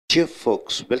Dear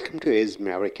folks, welcome to Is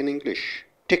American English.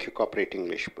 Take your corporate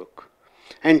English book.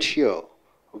 And here,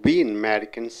 we in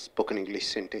American Spoken English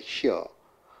Center here,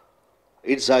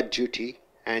 it's our duty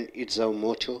and it's our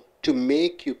motto to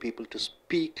make you people to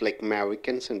speak like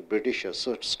Americans and Britishers.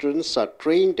 So students are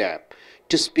trained up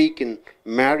to speak in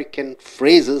American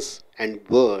phrases and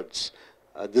words.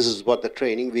 This is what the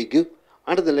training we give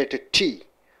under the letter T.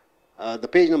 The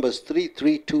page number is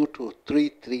 332 to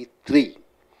 333.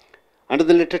 Under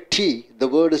the letter T, the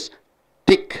word is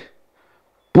thick.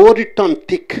 Pour it on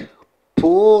thick.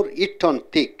 Pour it on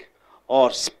thick.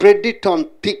 Or spread it on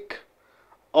thick.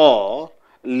 Or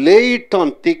lay it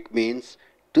on thick means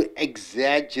to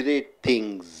exaggerate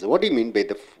things. What do you mean by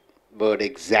the word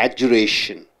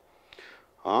exaggeration?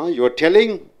 You are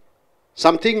telling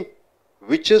something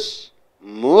which is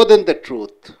more than the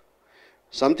truth.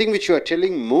 Something which you are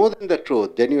telling more than the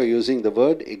truth, then you are using the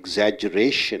word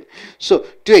exaggeration. So,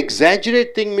 to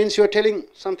exaggerate thing means you are telling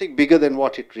something bigger than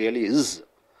what it really is.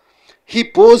 He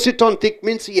pours it on thick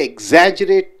means he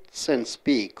exaggerates and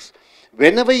speaks.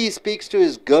 Whenever he speaks to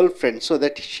his girlfriend so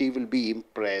that she will be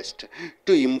impressed.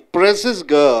 To impress his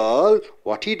girl,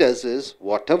 what he does is,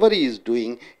 whatever he is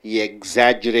doing, he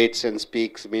exaggerates and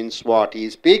speaks. Means what? He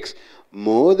speaks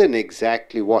more than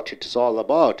exactly what it is all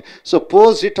about. So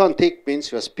pours it on thick means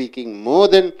you are speaking more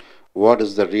than what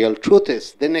is the real truth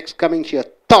is. Then next coming here,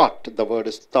 thought. The word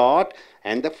is thought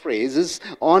and the phrase is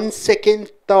on second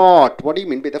thought. What do you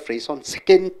mean by the phrase on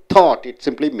second thought? It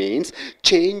simply means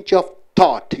change of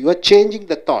thought. You are changing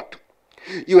the thought.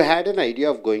 You had an idea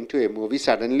of going to a movie.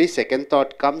 Suddenly second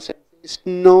thought comes and says,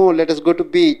 no, let us go to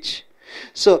beach.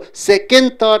 So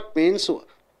second thought means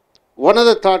one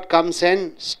other thought comes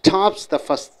and stops the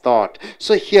first thought.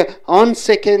 So here, on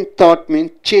second thought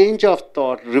means change of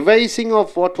thought, revising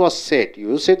of what was said.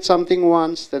 You said something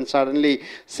once, then suddenly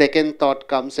second thought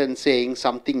comes and saying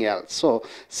something else. So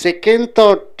second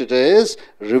thought is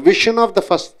revision of the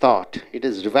first thought. It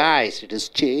is revised, it is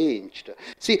changed.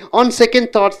 See, on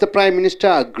second thoughts, the Prime Minister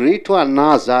agreed to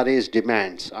Anna Hazare's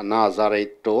demands. Anna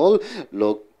Hazare told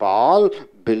Lokpal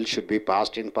bill should be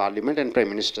passed in Parliament, and Prime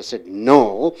Minister said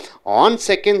no. On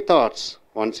second thoughts,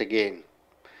 once again,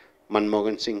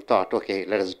 Manmohan Singh thought, okay,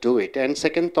 let us do it. And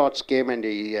second thoughts came and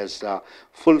he has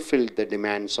fulfilled the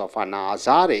demands of Anna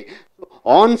Hazare.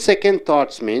 On second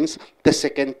thoughts means the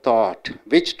second thought,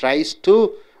 which tries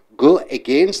to go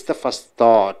against the first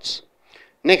thoughts.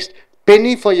 Next,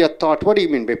 penny for your thought. What do you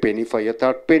mean by penny for your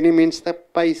thought? Penny means the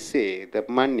paise, the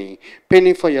money.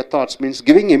 Penny for your thoughts means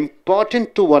giving importance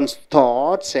to one's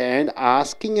thoughts and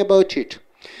asking about it.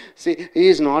 See, he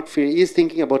is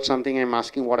thinking about something. I'm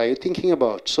asking, what are you thinking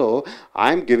about? So,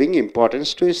 I'm giving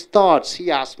importance to his thoughts. He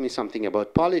asked me something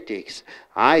about politics.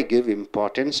 I give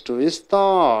importance to his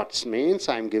thoughts. Means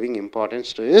I'm giving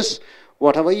importance to his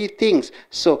whatever he thinks.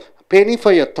 So, penny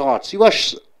for your thoughts. You are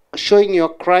showing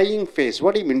your crying face.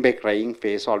 What do you mean by crying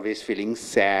face? Always feeling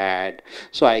sad.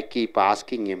 So I keep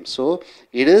asking him. So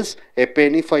it is a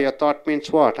penny for your thought means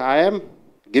what? I am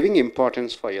giving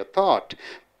importance for your thought.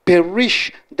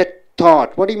 Perish the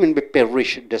thought. What do you mean by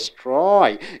perish?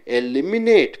 Destroy,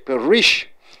 eliminate, perish.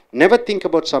 Never think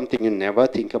about something. You never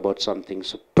think about something.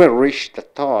 So perish the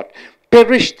thought.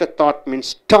 Perish the thought means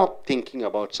stop thinking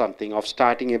about something, of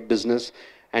starting a business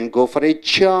and go for a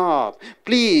job.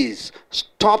 Please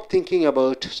stop thinking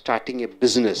about starting a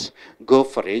business. Go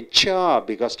for a job,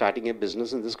 because starting a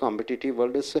business in this competitive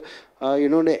world is,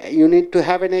 you need to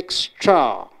have an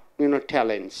extra,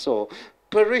 talent. So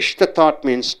perish the thought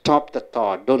means stop the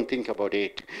thought. Don't think about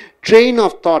it. Train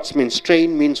of thoughts means,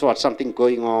 train means what? Something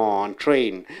going on.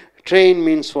 Train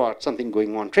means what? Something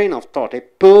going on. Train of thought, a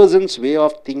person's way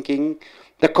of thinking.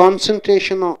 The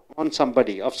concentration on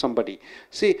somebody.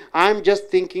 See, I'm just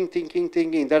thinking.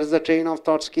 That is the train of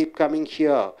thoughts keep coming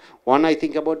here. One, I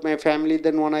think about my family.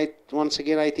 Then once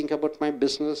again, I think about my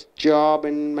business, job,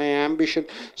 and my ambition.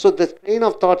 So the train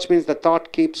of thoughts means the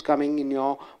thought keeps coming in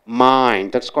your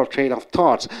mind. That's called train of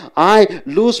thoughts. I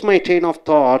lose my train of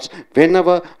thoughts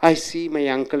whenever I see my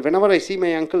uncle. Whenever I see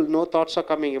my uncle, no thoughts are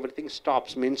coming. Everything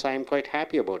stops. Means I am quite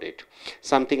happy about it.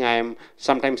 Sometimes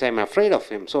I am afraid of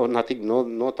him. So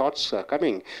no thoughts are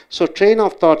coming. So train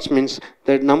of thoughts means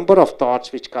the number of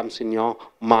thoughts which comes in your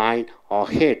mind or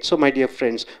head. So my dear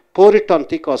friends, pour it on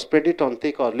thick or spread it on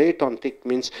thick or lay it on thick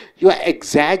means you are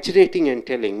exaggerating and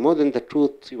telling more than the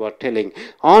truth you are telling.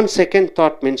 On second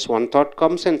thought means one thought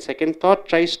comes and second thought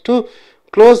tries to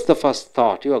close the first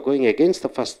thought. You are going against the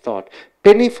first thought.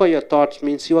 Penny for your thoughts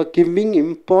means you are giving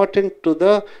importance to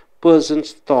the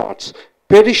person's thoughts.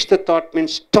 Perish the thought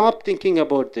means stop thinking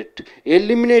about it.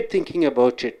 Eliminate thinking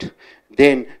about it.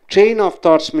 Then train of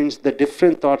thoughts means the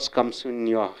different thoughts comes in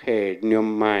your head, in your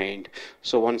mind.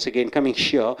 So once again coming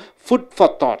here, food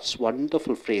for thoughts,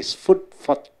 wonderful phrase, food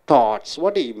for thoughts.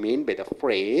 What do you mean by the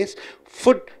phrase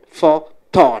food for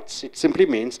thoughts? It simply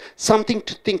means something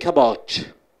to think about,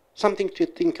 something to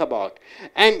think about,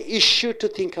 an issue to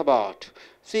think about.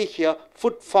 See here,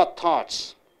 food for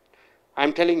thoughts.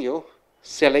 I'm telling you,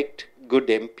 select good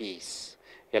MPs.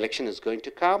 Election is going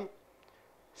to come.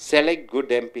 Select good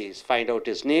MPs. Find out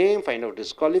his name, find out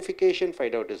his qualification,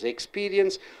 find out his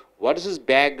experience, what is his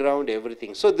background,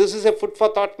 everything. So this is a food for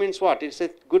thought means what? It's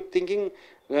a good thinking,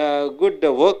 good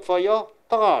work for your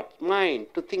thought, mind,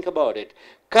 to think about it.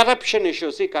 Corruption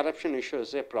issue. See, corruption issue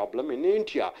is a problem in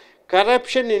India.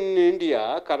 Corruption in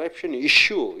India, corruption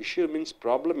issue means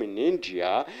problem in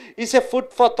India, is a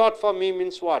food for thought for me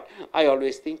means what? I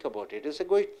always think about it. It's a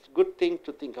good thing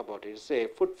to think about it. It's a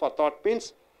food for thought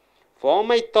means for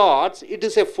my thoughts, it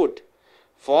is a food.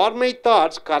 For my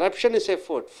thoughts, corruption is a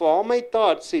food. For my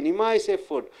thoughts, cinema is a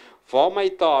food. For my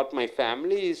thought, my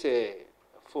family is a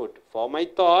food. For my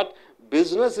thought,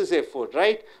 business is a food,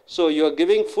 right? So you are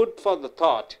giving food for the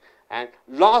thought. And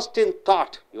lost in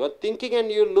thought. You are thinking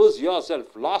and you lose yourself.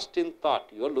 Lost in thought.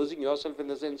 You are losing yourself in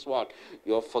the sense what?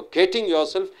 You are forgetting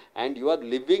yourself and you are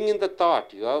living in the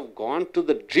thought. You have gone to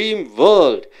the dream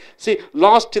world. See,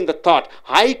 lost in the thought.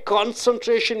 High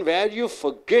concentration where you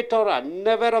forget or are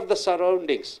unaware of the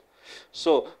surroundings.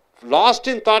 So, lost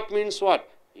in thought means what?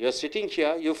 You are sitting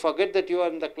here, you forget that you are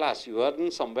in the class. You are in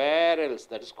somewhere else.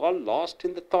 That is called lost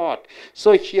in the thought.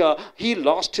 So here, he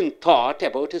lost in thought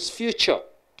about his future.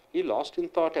 He lost in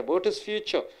thought about his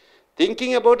future.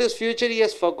 Thinking about his future, he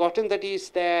has forgotten that he is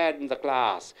there in the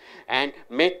class and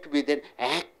met with an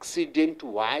accident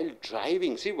while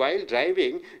driving. See, while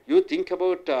driving, you think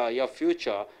about your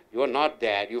future. You are not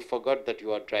there. You forgot that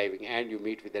you are driving and you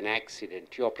meet with an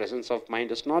accident. Your presence of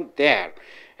mind is not there.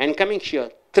 And coming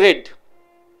here, thread.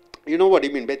 You know what I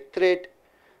mean by thread?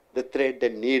 The thread, the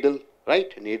needle,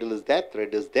 right? Needle is there,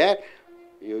 thread is there.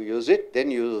 You use it,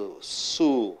 then you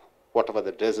sew whatever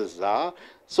the dresses are.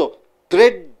 So,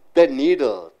 thread the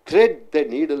needle. Thread the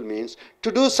needle means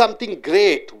to do something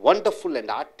great, wonderful and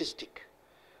artistic.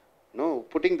 No,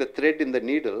 putting the thread in the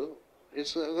needle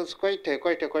is quite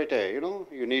a, you know,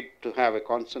 you need to have a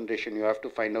concentration. You have to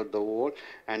find out the hole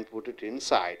and put it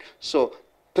inside. So,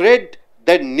 thread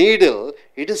the needle,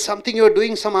 it is something you are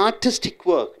doing some artistic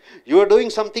work. You are doing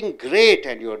something great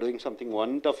and you are doing something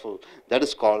wonderful. That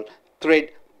is called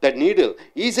thread the needle.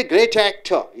 He is a great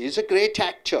actor. He is a great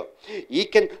actor. He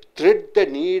can thread the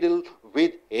needle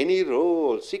with any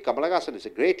role. See, Kamal Haasan is a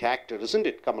great actor, isn't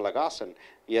it? Kamal Haasan.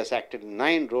 He has acted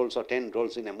 9 roles or 10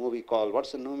 roles in a movie called,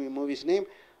 what's the movie's name?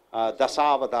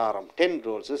 Dasavadaram. 10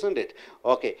 roles, isn't it?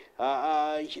 Okay.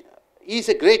 He is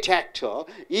a great actor.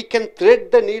 He can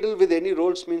thread the needle with any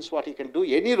roles means what? He can do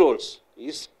any roles. He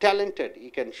is talented.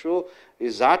 He can show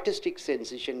his artistic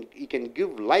sensation. He can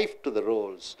give life to the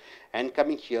roles. And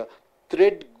coming here,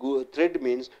 thread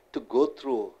means to go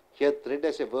through. Here, thread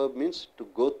as a verb means to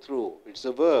go through. It's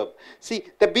a verb. See,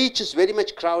 the beach is very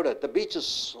much crowded. The beach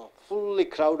is fully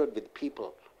crowded with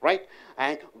people, right?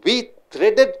 And we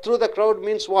threaded through the crowd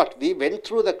means what? We went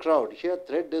through the crowd. Here,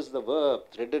 thread is the verb.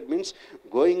 Threaded means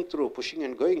going through, pushing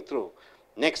and going through.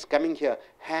 Next, coming here,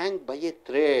 hang by a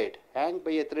thread. Hang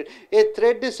by a thread. A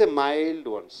thread is a mild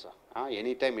one, sir.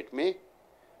 Anytime it may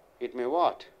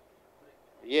what?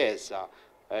 Yes,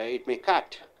 it may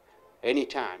cut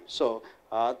anytime. So,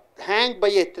 hang by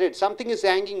a thread. Something is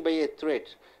hanging by a thread.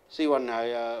 See,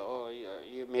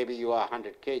 maybe you are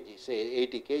 100 kgs, say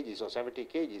 80 kgs or 70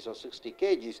 kgs or 60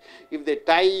 kgs. If they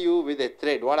tie you with a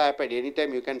thread, what happened?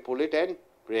 Anytime you can pull it and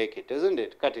break it, isn't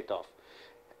it? Cut it off.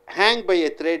 Hang by a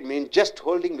thread means just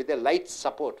holding with a light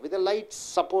support. With a light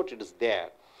support, it is there.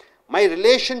 My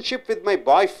relationship with my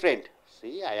boyfriend.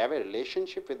 See, I have a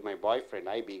relationship with my boyfriend.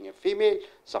 I being a female,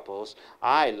 suppose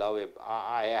I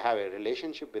have a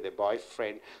relationship with a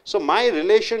boyfriend. So my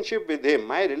relationship with him,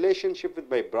 my relationship with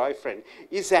my boyfriend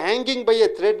is hanging by a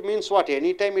thread means what?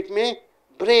 Anytime it may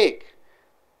break.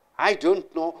 I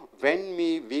don't know when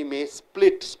we may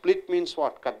split. Split means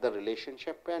what? Cut the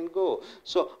relationship and go.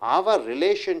 So our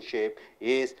relationship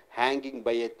is hanging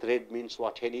by a thread means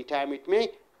what? Anytime it may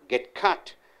get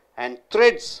cut. And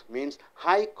threads means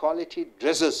high quality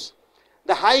dresses.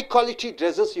 The high quality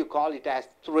dresses you call it as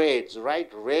threads, right?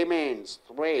 Raiments,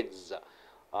 threads.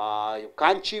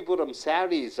 Kanchipuram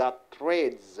sarees are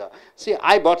threads. See,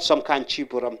 I bought some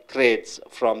Kanchipuram threads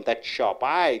from that shop.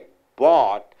 I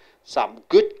bought some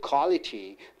good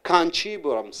quality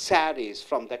Kanchipuram sarees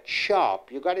from that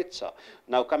shop. You got it, sir?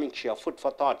 Now coming to your food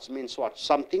for thoughts means what?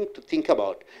 Something to think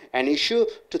about, an issue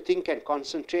to think and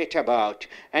concentrate about.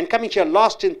 And coming to your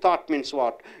lost in thought means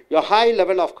what? Your high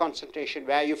level of concentration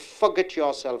where you forget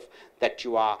yourself that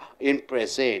you are in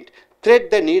present.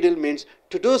 Thread the needle means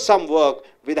to do some work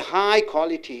with high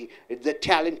quality in the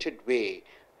talented way.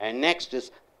 And next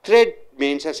is thread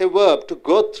means as a verb to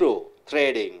go through,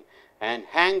 threading. And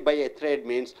hang by a thread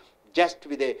means just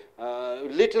with a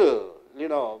little,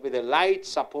 with a light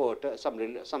support,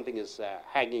 something is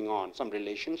hanging on, some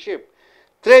relationship.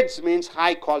 Threads means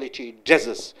high quality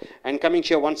dresses. And coming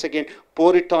here once again,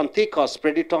 pour it on thick or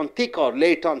spread it on thick or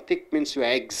lay it on thick means you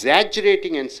are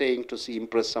exaggerating and saying to see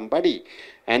impress somebody.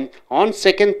 And on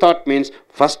second thought means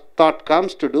first thought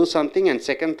comes to do something and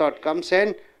second thought comes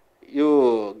and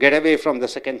you get away from the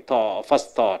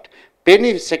first thought.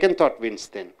 Penny, second thought wins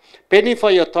then. Penny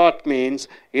for your thought means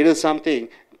it is something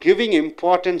giving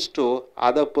importance to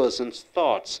other person's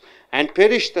thoughts. And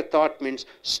perish the thought means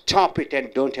stop it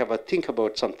and don't ever think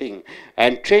about something.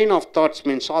 And train of thoughts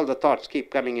means all the thoughts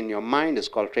keep coming in your mind is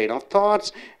called train of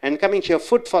thoughts. And coming here,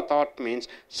 food for thought means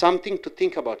something to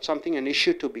think about, something, an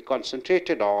issue to be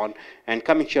concentrated on. And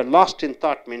coming here, lost in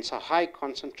thought means a high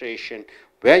concentration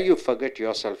where you forget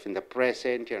yourself in the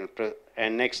present.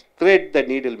 And next, thread the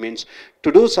needle means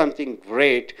to do something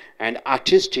great and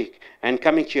artistic. And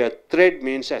coming here, thread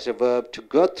means as a verb to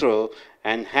go through.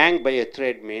 And hang by a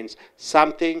thread means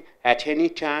something at any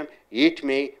time it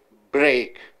may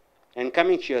break. And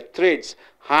coming here, threads,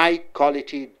 high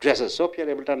quality dresses. Hope you're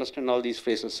able to understand all these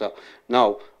phrases, sir.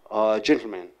 Now,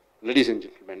 gentlemen, ladies and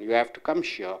gentlemen, you have to come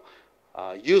here,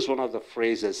 use one of the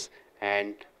phrases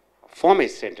and form a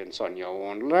sentence on your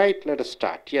own. Right? Let us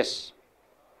start. Yes.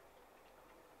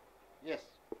 Yes.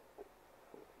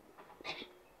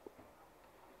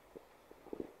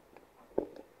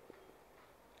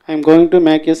 I am going to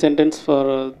make a sentence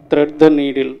for thread the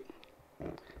needle.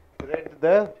 Thread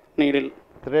the needle.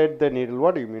 Thread the needle.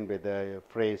 What do you mean by the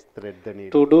phrase thread the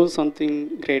needle? To do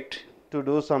something great. To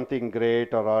do something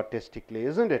great or artistically,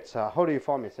 isn't it? So how do you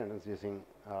form a sentence using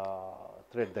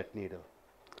thread that needle?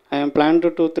 I am planning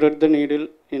to thread the needle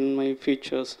in my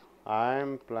futures. I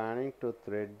am planning to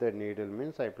thread the needle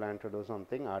means I plan to do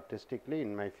something artistically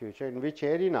in my future. In which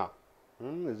arena?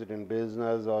 Is it in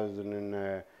business or is it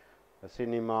in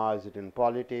cinema? Is it in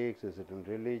politics? Is it in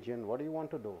religion? What do you want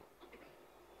to do?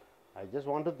 I just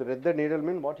want to thread the needle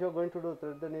mean what you are going to do,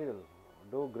 thread the needle.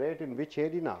 Do great in which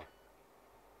arena?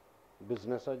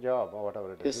 Business or job or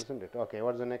whatever it is, yes. Isn't it? Okay,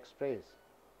 what's the next phrase?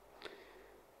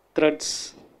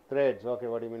 Threads. Threads, okay,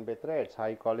 what do you mean by threads?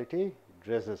 High quality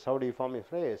dresses. How do you form a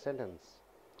phrase, sentence?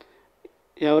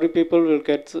 Every people will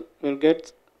get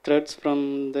threads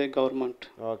from the government.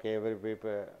 Okay, every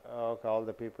people, okay, all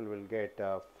the people will get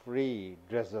free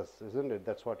dresses, isn't it?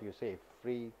 That's what you say,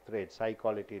 free threads, high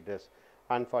quality dress.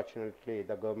 Unfortunately,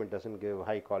 the government doesn't give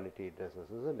high quality dresses,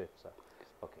 isn't it, sir?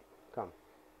 Okay, come.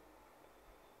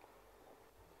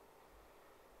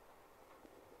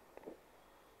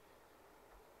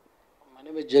 My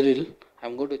name is Jalil.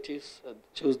 I'm going to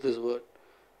choose this word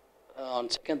on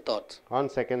second thoughts. On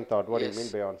second thought, what Yes. do you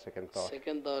mean by on second thought?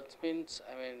 Second thoughts means,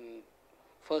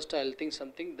 first I'll think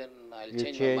something, then I'll You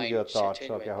change my mind. your thoughts,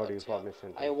 change okay, my how do you thoughts, form yeah. a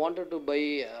sentence? I wanted to buy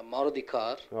a Maruti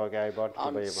car. Okay, I bought to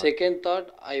On buy a second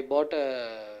thought, I bought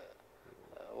a,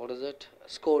 what is it?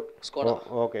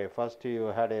 Skoda. Okay, first you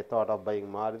had a thought of buying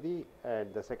Maruti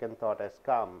and the second thought has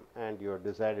come and you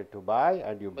decided to buy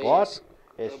and you bought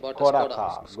a Skoda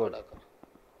car. Good. Car.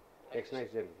 Next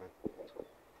gentleman.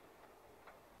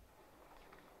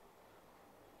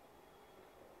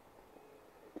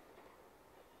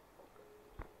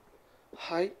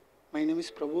 Hi, my name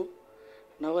is Prabhu.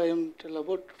 Now I am tell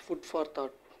about food for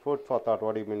thought. Food for thought,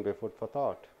 what do you mean by food for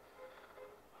thought?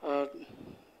 Uh,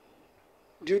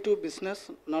 Due to business,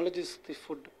 knowledge is the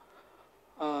food.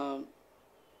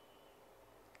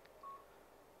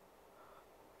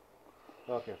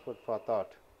 Okay, food for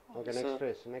thought. Okay, next Sir.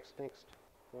 phrase, next.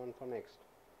 Go on for next.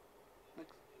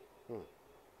 Next.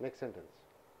 Next sentence.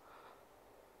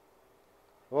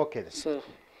 Okay, then. Sir,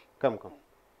 Come.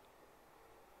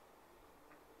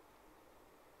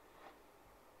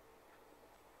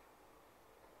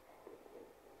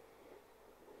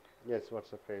 Yes, what's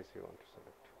the phrase you want to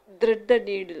select? Thread the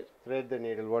needle. Thread the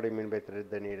needle. What do you mean by thread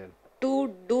the needle?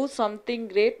 To do something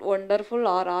great, wonderful,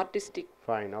 or artistic.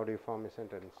 Fine. How do you form a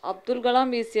sentence? Abdul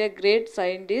Kalam is a great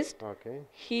scientist. Okay.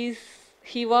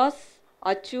 He was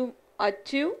achieve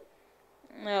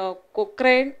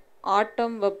Cochrane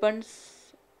atom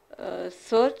weapons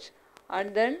search,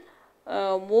 and then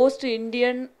most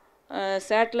Indian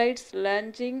satellites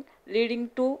launching leading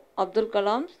to Abdul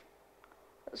Kalam's.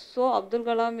 So Abdul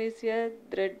Kalam is a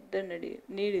thread the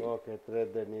needle. Okay, thread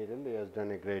the needle. He has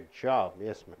done a great job.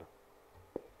 Yes, madam.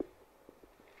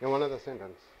 And one other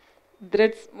sentence.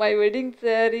 Threads. My wedding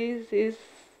sarees is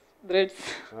threads.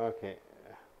 Okay.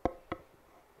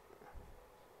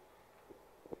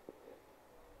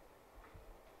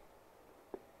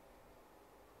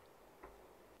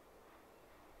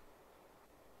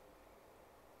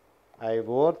 I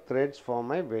wore threads for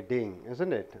my wedding,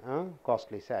 isn't it?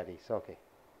 Costly sarees. Okay.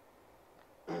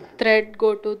 Thread go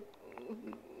to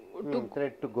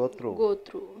Thread to go through. go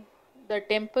through. The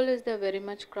temple is very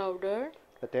much crowded.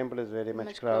 The temple is very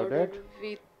much crowded.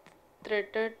 We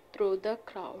threaded through the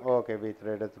crowd. Okay, we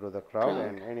threaded through the crowd.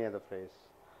 And any other phrase?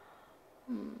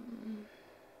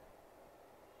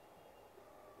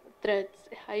 Threads,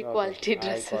 high quality High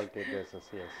dresses. quality dresses,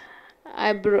 yes.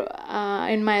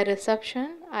 In my reception,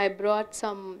 I brought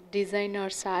some designer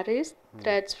sarees,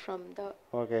 threads from the.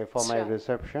 Okay, for my shop.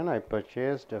 reception, I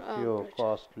purchased a few purchase.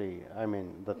 costly,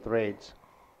 the threads.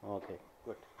 Okay,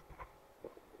 good.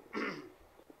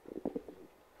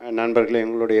 நண்பர்களே,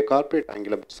 எங்களுடைய corporate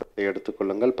ஆங்கில புத்தகத்தை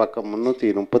எடுத்துக்கொள்ளுங்கள். பக்கம்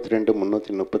 332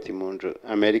 333.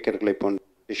 அமெரிக்கர்களை போன்ற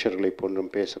பிரிட்டிஷர்களை போன்றும்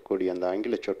பேசக்கூடிய அந்த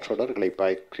ஆங்கில சொற்றொடர்களை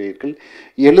பார்க்கிறீர்கள்.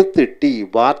 எழுத்து டி,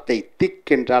 வார்த்தை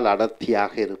திக் என்றால்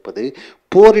அடர்த்தியாக இருப்பது.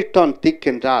 போரிட்டான் திக்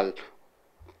என்றால்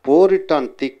போரிட்டான்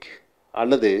திக்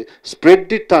அல்லது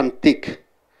ஸ்ப்ரெட் இட் ஆன் திக்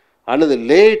அல்லது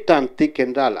லேட் ஆன் திக்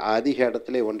என்றால் அதிக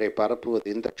இடத்திலே ஒன்றை பரப்புவது.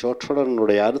 இந்த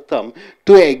சொற்றொடரினுடைய அர்த்தம்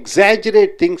டு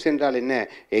எக்ஸாஜரேட் திங்ஸ் என்றால் என்ன?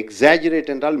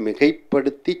 எக்ஸாஜரேட் என்றால்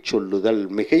மிகைப்படுத்தி சொல்லுதல்.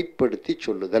 மிகைப்படுத்தி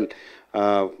சொல்லுதல்.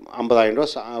 50,000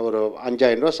 ரூபா ஒரு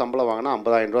 5,000 ரூபா சம்பளம் வாங்கினா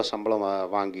 50,000 ரூபா சம்பளம்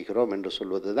வாங்குகிறோம் என்று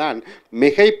சொல்வது தான்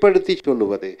மிகைப்படுத்தி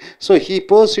சொல்லுவது. So he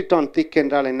Bose it on திக்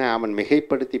என்றால் என்ன? அவன்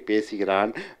மிகைப்படுத்தி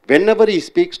பேசுகிறான். Whenever he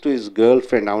speaks to his girl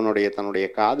friend, தன்னுடைய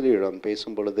காதலியிடம்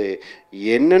பேசும் பொழுது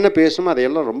என்னென்ன பேசுமோ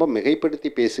அதையெல்லாம் ரொம்ப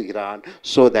மிகைப்படுத்தி பேசுகிறான்.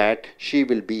 So that she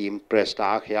will be impressed,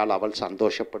 ஆகையால் அவள்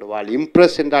சந்தோஷப்படுவாள்.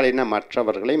 இம்ப்ரெஸ் என்றால் என்ன?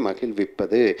 மற்றவர்களை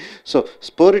மகிழ்விப்பது. So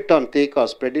spore it on thick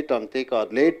R spread it on thick R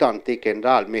late on திக்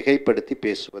என்றால் மிகைப்படுத்தி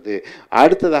பேசுவது.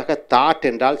 அடுத்ததாக தாட்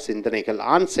என்றால் சிந்தனைகள்.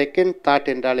 ஆன் செகண்ட் தாட்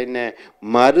என்றால் என்ன?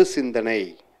 மறு சிந்தனை.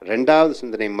 ரெண்டாவது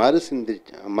சிந்தனை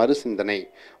மறுசிந்தனை.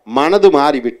 மனது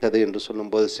மாறிவிட்டது என்று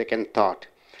சொல்லும்போது second thought.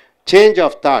 Change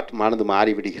of thought, மனது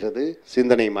மாறிவிடுகிறது,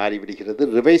 சிந்தனை மாறிவிடுகிறது.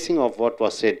 Revising of what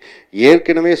was set,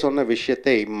 ஏற்கனவே சொன்ன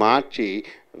விஷயத்தை மாற்றி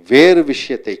வேறு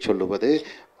விஷயத்தை சொல்லுவது.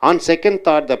 On second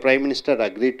thought, the Prime Minister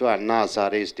agreed to Anna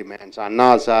Hazare's demands. Anna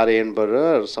Hazare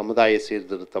என்பவர் சமுதாய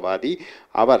சீர்திருத்தவாதி.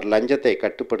 அவர் லஞ்சத்தை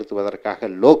கட்டுப்படுத்துவதற்காக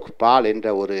லோக்பால் என்ற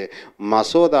ஒரு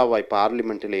மசோதாவை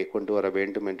பார்லிமெண்ட்டிலே கொண்டு வர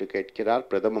வேண்டும் என்று கேட்கிறார்.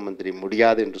 பிரதம மந்திரி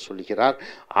முடியாது என்று சொல்கிறார்.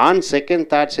 ஆன் செகண்ட்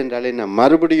தாட்ஸ் என்றால் என்ன?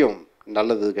 மறுபடியும்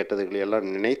நல்லது கெட்டதுகளை எல்லாம்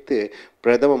நினைத்து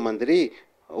பிரதம மந்திரி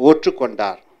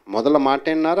ஒற்றுக்கொண்டார். முதல்ல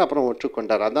மாட்டேன்னாரு, அப்புறம்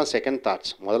ஒற்றுக்கொண்டார். அதுதான் செகண்ட்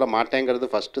தாட்ஸ். முதல்ல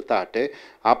மாட்டேங்கிறது ஃபஸ்ட்டு தாட்டு,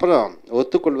 அப்புறம்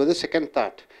ஒத்துக்கொள்வது செகண்ட்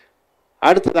தாட்.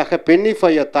 அடுத்ததாக பென்னி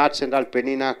ஃபார் யர் தாட்ஸ் என்றால்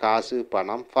பெண்ணினா காசு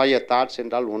பணம், ஃபார் யர் தாட்ஸ்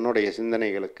என்றால் உன்னுடைய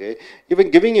சிந்தனைகளுக்கு. இவன்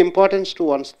giving importance to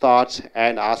once thoughts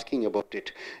and asking about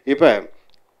it. இப்போ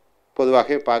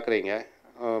பொதுவாக பார்க்குறீங்க,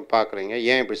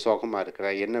 ஏன் இப்படி சோகமாக இருக்கிற,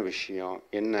 என்ன விஷயம்,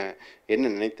 என்ன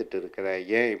நினைத்துட்டு இருக்கிற,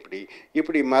 ஏன்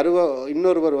இப்படி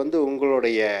இன்னொருவர்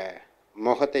உங்களுடைய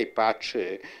முகத்தை பார்த்து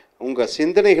உங்கள்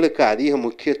சிந்தனைகளுக்கு அதிக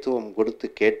முக்கியத்துவம் கொடுத்து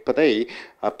கேட்பதை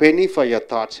பெனி ஃபார் யர்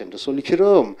தாட்ஸ் என்று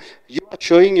சொல்கிறோம். You are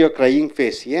showing your crying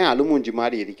face. ஏன் அழுமூஞ்சி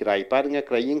மாதிரி இருக்கிறாய்? பாருங்கள்,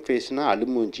 க்ரையிங் ஃபேஸ்னால்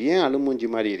அழுமூஞ்சி. ஏன் அழுமூஞ்சி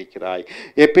மாதிரி இருக்கிறாய்?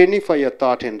 எ பெனி ஃபார் யர்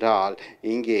தாட் என்றால்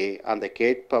இங்கே அந்த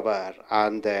கேட்பவர்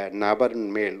அந்த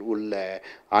நபரின் மேல் உள்ள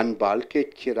அன்பால்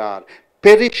கேட்கிறார்.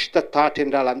 பெரிஷ் த தாட்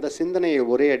என்றால் அந்த சிந்தனையை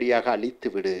ஒரே அடியாக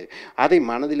அழித்து விடு, அதை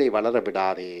மனதிலே வளர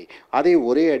விடாதே, அதை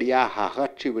ஒரே அடியாக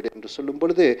அகற்றிவிடு என்று சொல்லும்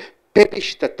பொழுது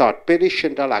பெரிஷ் த தாட். பெரிஷ்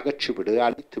என்றால் அகற்றிவிடு,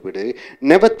 அழித்துவிடு.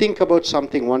 நெவர் திங்க் அபவுட்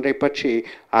சம்திங், ஒன்றை பற்றி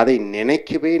அதை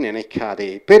நினைக்கவே நினைக்காதே.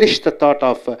 Perish the thought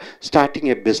of starting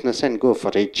a business and go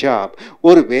for a job.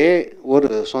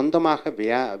 ஒரு சொந்தமாக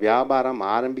வியாபாரம்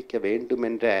ஆரம்பிக்க வேண்டும்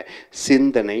என்ற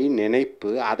சிந்தனை,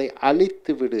 நினைப்பு, அதை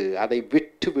அழித்துவிடு, அதை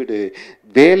விட்டுவிடு,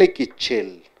 வேலைக்கு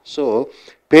செல். ஸோ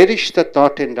பெரிஷ் த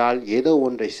தாட் என்றால் ஏதோ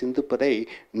ஒன்றை சிந்திப்பதை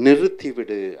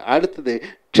நிறுத்திவிடு. அடுத்தது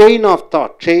ட்ரெயின் ஆஃப்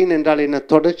தாட். ட்ரெயின் என்றால் என்ன?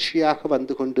 தொடர்ச்சியாக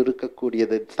வந்து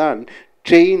கொண்டிருக்கக்கூடியது தான்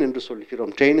ட்ரெயின் என்று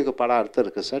சொல்கிறோம். ட்ரெயினுக்கு பல அர்த்தம்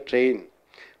இருக்குது சார். ட்ரெயின்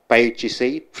பயிற்சி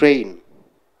செய், ட்ரெயின்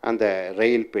அந்த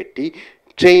ரயில் பெட்டி,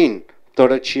 ட்ரெயின்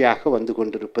தொடர்ச்சியாக வந்து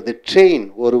கொண்டிருப்பது. ட்ரெயின்,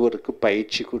 ஒருவருக்கு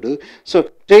பயிற்சி கொடு. ஸோ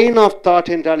ட்ரெயின் ஆஃப் தாட்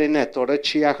என்றால் என்ன?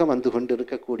 தொடர்ச்சியாக வந்து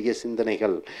கொண்டிருக்கக்கூடிய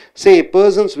சிந்தனைகள். சே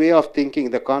persons way of thinking,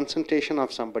 the concentration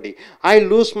of somebody. I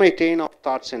loose my train of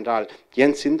thoughts என்றால்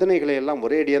என் சிந்தனைகளை எல்லாம்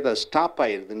ஒரேடியாக ஸ்டாப்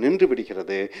ஆயிடுது, நின்று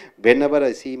விடுகிறது. Whenever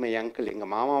I see my uncle,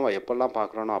 எங்கள் மாமாவை எப்பெல்லாம்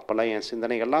பார்க்குறோனோ அப்போல்லாம் என்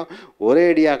சிந்தனைகள்லாம்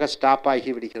ஒரேடியாக ஸ்டாப்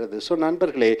ஆகி விடுகிறது. ஸோ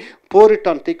நண்பர்களே, போர் it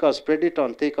on thick R spread it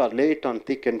on thick R Leh it on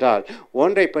திக் என்றால்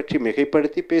ஒன்றை பற்றி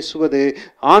மிகைப்படுத்தி பேசுவது.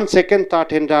 ஆன் செகண்ட்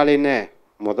தாட் என்றால் என்ன?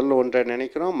 முதல்ல ஒன்றை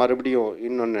நினைக்கிறோம், மறுபடியும்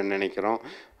இன்னொன்று நினைக்கிறோம்,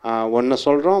 ஒன்றை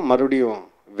சொல்கிறோம், மறுபடியும்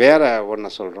வேற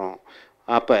ஒன்றை சொல்கிறோம்.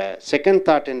 அப்போ செகண்ட்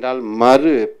தாட் என்றால்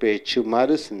மறு பேச்சு,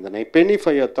 மறு சிந்தனை.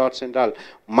 பெனிஃபை யுவர் தாட்ஸ் என்றால்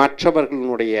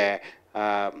மற்றவர்களுடைய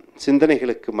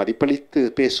சிந்தனைகளுக்கு மதிப்பளித்து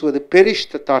பேசுவது. பெரிஷ்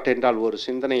த தாட் என்றால் ஒரு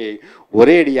சிந்தனையை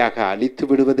ஒரேடியாக அழித்து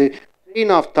விடுவது.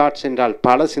 ட்ரெயின் ஆஃப் தாட்ஸ் என்றால்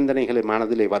பல சிந்தனைகளை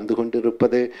மனதிலே வந்து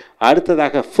கொண்டிருப்பது.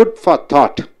 அடுத்ததாக ஃபுட் ஃபார்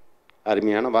தாட்,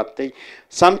 அருமையான வார்த்தை.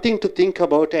 Something to think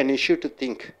about, an issue to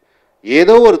think.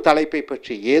 ஏதோ ஒரு தலைப்பை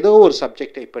பற்றி, ஏதோ ஒரு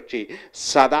சப்ஜெக்டை பற்றி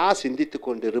சதா சிந்தித்து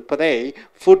கொண்டு இருப்பதை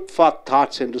ஃபுட் ஃபார்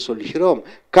தாட்ஸ் என்று சொல்கிறோம்.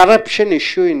 Corruption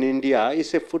issue in India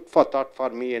is a food for thought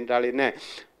for me என்றால் என்ன?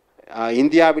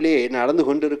 இந்தியாவிலே நடந்து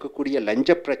கொண்டிருக்கக்கூடிய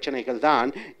லஞ்ச பிரச்சனைகள் தான்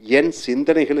என்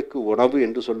சிந்தனைகளுக்கு உணவு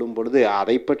என்று சொல்லும் பொழுது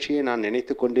அதை பற்றியே நான்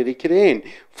நினைத்து கொண்டிருக்கிறேன்.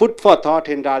 ஃபுட் ஃபார் தாட்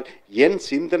என்றால் என்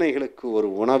சிந்தனைகளுக்கு ஒரு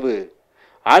உணவு.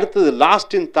 அடுத்தது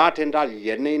லாஸ்ட் இன் தாட் என்றால்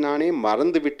என்னை நானே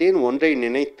மறந்து விட்டேன் ஒன்றை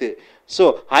நினைத்து. So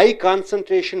high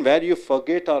concentration where you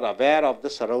forget are aware of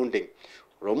the surrounding.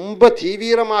 ரொம்ப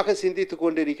தீவிரமாக சிந்தித்து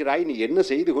கொண்டிருக்கிறாய், நீ என்ன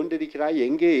செய்து கொண்டிருக்கிறாய்,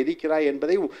 எங்கே இருக்கிறாய்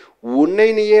என்பதை உன்னை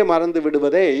நீயே மறந்து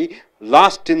விடுவதை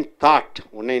லாஸ்ட் இன் தாட்.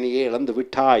 உன்னை நீயே இழந்து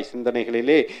விட்டாய்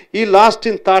சிந்தனைகளிலே. ஈ last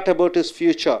in thought about is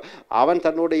future. அவன்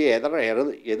தன்னுடைய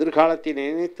எதிர்காலத்தை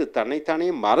நினைத்து தன்னைத்தானே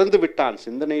மறந்து விட்டான்,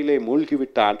 சிந்தனையிலே மூழ்கி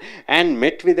விட்டான். அண்ட்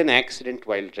மெட் with an accident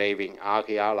while driving.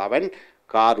 ஆகையால் அவன்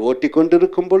கார் ஓட்டி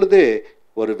கொண்டிருக்கும் பொழுது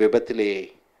ஒரு விபத்திலே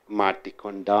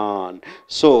மாட்டிக்கொண்டான்.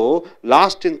 ஸோ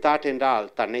லாஸ்ட் இன் தாட் என்றால்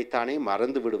தன்னைத்தானே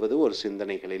மறந்து விடுவது ஒரு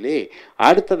சிந்தனைகளிலே.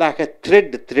 அடுத்ததாக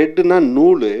த்ரெட். த்ரெட்னா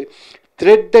நூல்.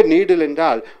 த்ரெட் நீடில்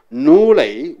என்றால்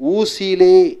நூலை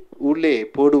ஊசியிலே உள்ளே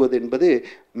போடுவது என்பது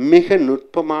மிக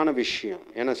நுட்பமான விஷயம்.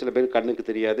 ஏன்னா சில பேர் கண்ணுக்கு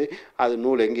தெரியாது, அது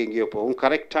நூல் எங்கெங்கேயோ போகும்.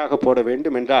 கரெக்டாக போட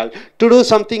வேண்டும் என்றால் டு டூ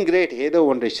சம்திங் கிரேட், ஏதோ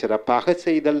ஒன்றை சிறப்பாக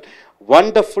செய்தல்.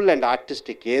 வண்டர்ஃபுல் அண்ட்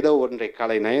ஆர்டிஸ்டிக், ஏதோ ஒன்றை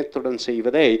கலை நயத்துடன்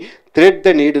செய்வதை த்ரெட்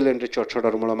த நீடில் என்ற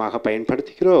சொற்றொடர் மூலமாக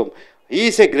பயன்படுத்துகிறோம். He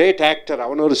is a great actor,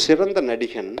 அவன் ஒரு சிறந்த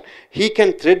நடிகன். He can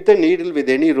thread the needle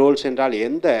with any roles என்றால்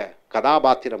எந்த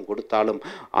கதாபாத்திரம் கொடுத்தாலும்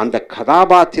அந்த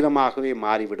கதாபாத்திரமாகவே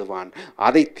மாறிவிடுவான்,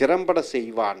 அதை திறம்பட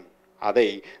செய்வான். அதை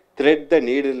த்ரெட் த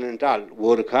நீடில் என்றால்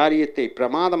ஒரு காரியத்தை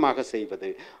பிரமாதமாக செய்வது.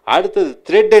 அடுத்தது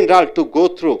த்ரெட் என்றால் டு கோ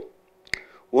த்ரூ,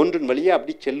 ஒன்றின் வழியே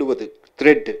அப்படி செல்லுவது.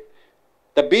 Thread.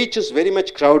 The beach is very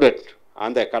much crowded.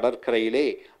 அந்த கடற்கரையிலே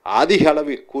அதிக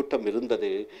அளவு கூட்டம் இருந்தது.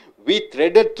 We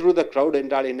threaded through the crowd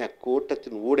என்றால் என்ன?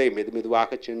 கூட்டத்தின் ஊடே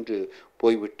மெதுமெதுவாக சென்று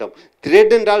போய்விட்டோம்.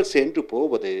 த்ரெட் என்றால் சென்று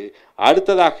போவது.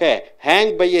 அடுத்ததாக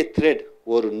ஹேங் பை ஏ த்ரெட்,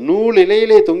 ஒரு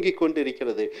நூலிலே தொங்கிக்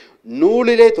கொண்டிருக்கிறது.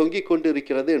 நூலிலே தொங்கிக்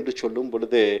கொண்டிருக்கிறது என்று சொல்லும்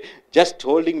பொழுது just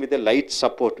holding with a light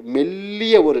support,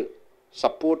 மெல்லிய ஒரு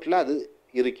சப்போர்ட்டில் அது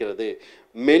இருக்கிறது,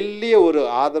 மெல்லிய ஒரு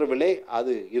ஆதரவிலே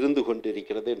அது இருந்து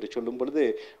கொண்டிருக்கிறது என்று சொல்லும் பொழுது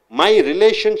my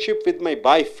relationship with my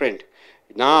boy friend,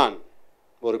 நான்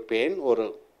ஒரு பெண் ஒரு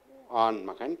ஆண்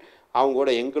மகன், அவங்களோட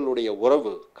எங்களுடைய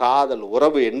உறவு, காதல்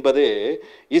உறவு என்பது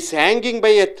is hanging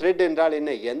by a thread என்றால்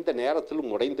என்ன? எந்த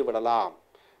நேரத்திலும் உடைந்து விடலாம்.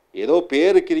 ஏதோ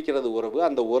பேருக்கு இருக்கிறது உறவு,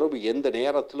 அந்த உறவு எந்த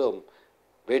நேரத்திலும்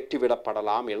வெட்டி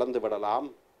விடப்படலாம், இழந்து விடலாம்,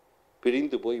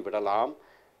 பிரிந்து போய் விடலாம்.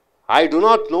 I do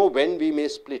not know when we may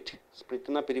split.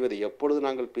 ஸ்பிளிட்னா பிரிவது, எப்பொழுது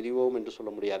நாங்கள் பிரிவோம் என்று சொல்ல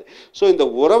முடியாது. ஸோ இந்த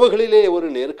உறவுகளிலே ஒரு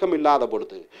நெருக்கம் இல்லாத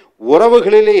பொழுது,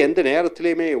 உறவுகளிலே எந்த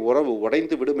நேரத்திலேயுமே உறவு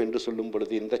உடைந்து விடும் என்று சொல்லும்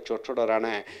பொழுது இந்த சொற்றொடரான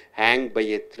ஹேங் பை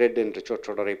எ த்ரெட் என்ற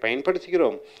சொற்றொடரை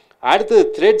பயன்படுத்துகிறோம். அடுத்தது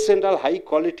த்ரெட்ஸ் என்றால் ஹை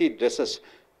குவாலிட்டி ட்ரெஸ்ஸஸ்,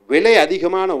 விலை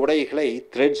அதிகமான உடைகளை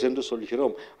த்ரெட்ஸ் என்று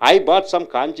சொல்கிறோம். ஐ பாட் some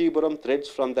Kanchipuram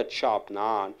threads from that shop,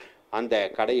 நான் அந்த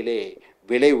கடையிலே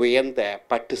விலை உயர்ந்த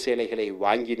பட்டு சேலைகளை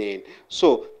வாங்கினேன். ஸோ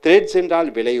த்ரெட்ஸ் என்றால்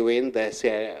விலை உயர்ந்த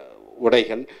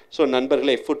உடைகள். ஸோ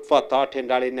நண்பர்களே, ஃபுட் ஃபார் தாட்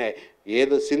என்றால் என்ன?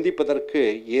 ஏதோ சிந்திப்பதற்கு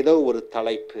ஏதோ ஒரு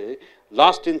தலைப்பு.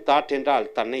 லாஸ்ட் இன் தாட் என்றால்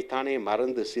தன்னைத்தானே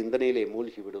மறந்து சிந்தனையிலே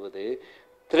மூழ்கி விடுவது.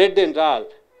 த்ரெட் என்றால்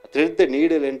த்ரெட் த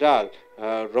நீடில் என்றால்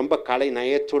ரொம்ப கலை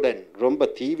நயத்துடன் ரொம்ப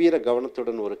தீவிர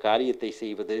கவனத்துடன் ஒரு காரியத்தை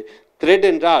செய்வது. த்ரெட்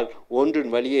என்றால்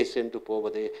ஒன்றின் வழியே சென்று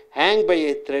போவது. ஹேங் பை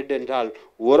ஏ த்ரெட் என்றால்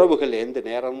உறவுகள் எந்த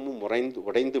நேரமும்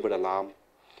உடைந்து விடலாம்.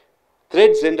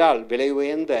 த்ரெட்ஸ் என்றால் விலை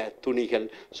உயர்ந்த துணிகள்.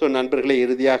 ஸோ நண்பர்களை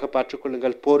இறுதியாக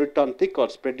பார்த்துக்கொள்ளுங்கள். pour it on thick or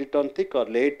spread it on thick or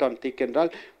lay it on thick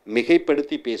என்றால்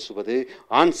மிகைப்படுத்தி பேசுவது.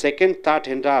 ஆன் செகண்ட் தாட்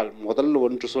என்றால் முதல்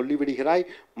ஒன்று சொல்லிவிடுகிறாய்,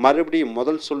 மறுபடியும்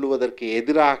முதல் சொல்லுவதற்கு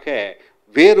எதிராக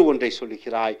வேறு ஒன்றை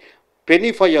சொல்லுகிறாய். penny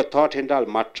for your thought என்றால்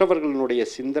மற்றவர்களுடைய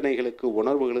சிந்தனைகளுக்கு,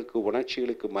 உணர்வுகளுக்கு,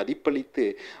 உணர்ச்சிகளுக்கு மதிப்பளித்து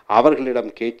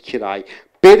அவர்களிடம் கேட்கிறாய்.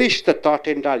 perish the thought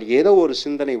என்றால் ஏதோ ஒரு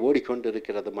சிந்தனை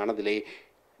ஓடிக்கொண்டிருக்கிறது மனதிலே,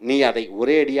 நீ அதை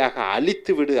ஒரே அடியாக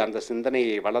அழித்து விடு, அந்த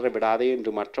சிந்தனையை வளர விடாதே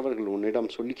என்று மற்றவர்கள் உன்னிடம்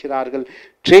சொல்கிறார்கள்.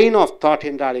 ட்ரெயின் ஆஃப் தாட்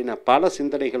என்றால் என்ன? பல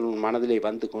சிந்தனைகள் உன் மனதிலே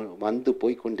வந்து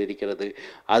போய்கொண்டிருக்கிறது,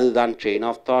 அதுதான் ட்ரெயின்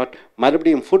ஆஃப் தாட்.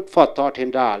 மறுபடியும் ஃபுட் ஃபார் தாட்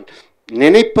என்றால்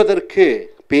நினைப்பதற்கு,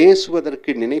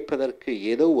 பேசுவதற்கு, நினைப்பதற்கு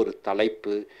ஏதோ ஒரு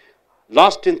தலைப்பு.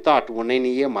 லாஸ்ட் இன் தாட், உன்னை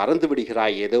நீயே மறந்து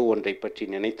விடுகிறாய் ஏதோ ஒன்றை பற்றி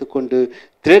நினைத்து கொண்டு.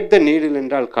 த்ரெட் த நீடில்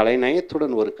என்றால்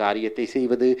கலைநயத்துடன் ஒரு காரியத்தை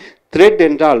செய்வது. த்ரெட்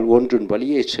என்றால் ஒன்றின்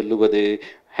வழியே செல்லுவது.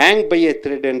 ஹேங் பை ஏ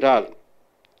த்ரெட் என்றால்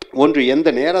ஒன்று எந்த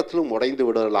நேரத்திலும் உடைந்து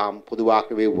விடலாம்,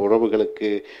 பொதுவாகவே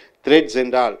உறவுகளுக்கு. த்ரெட்ஸ்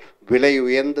என்றால் விலை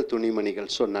உயர்ந்த துணிமணிகள்.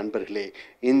 ஸோ நண்பர்களே,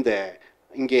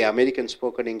 இங்கே அமெரிக்கன்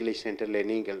ஸ்போக்கன் இங்கிலீஷ் சென்டரில்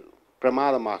நீங்கள்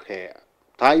பிரமாதமாக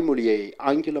தாய்மொழியை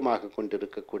ஆங்கிலமாக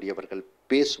கொண்டிருக்கக்கூடியவர்கள்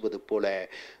பேசுவது போல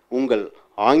உங்கள்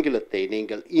ஆங்கிலத்தை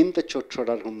நீங்கள் இந்த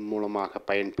சொற்றொடர்கள் மூலமாக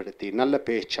பயன்படுத்தி நல்ல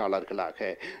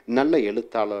பேச்சாளர்களாக, நல்ல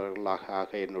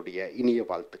எழுத்தாளர்களாக என்னுடைய இனிய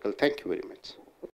வாழ்த்துக்கள். Thank you very much.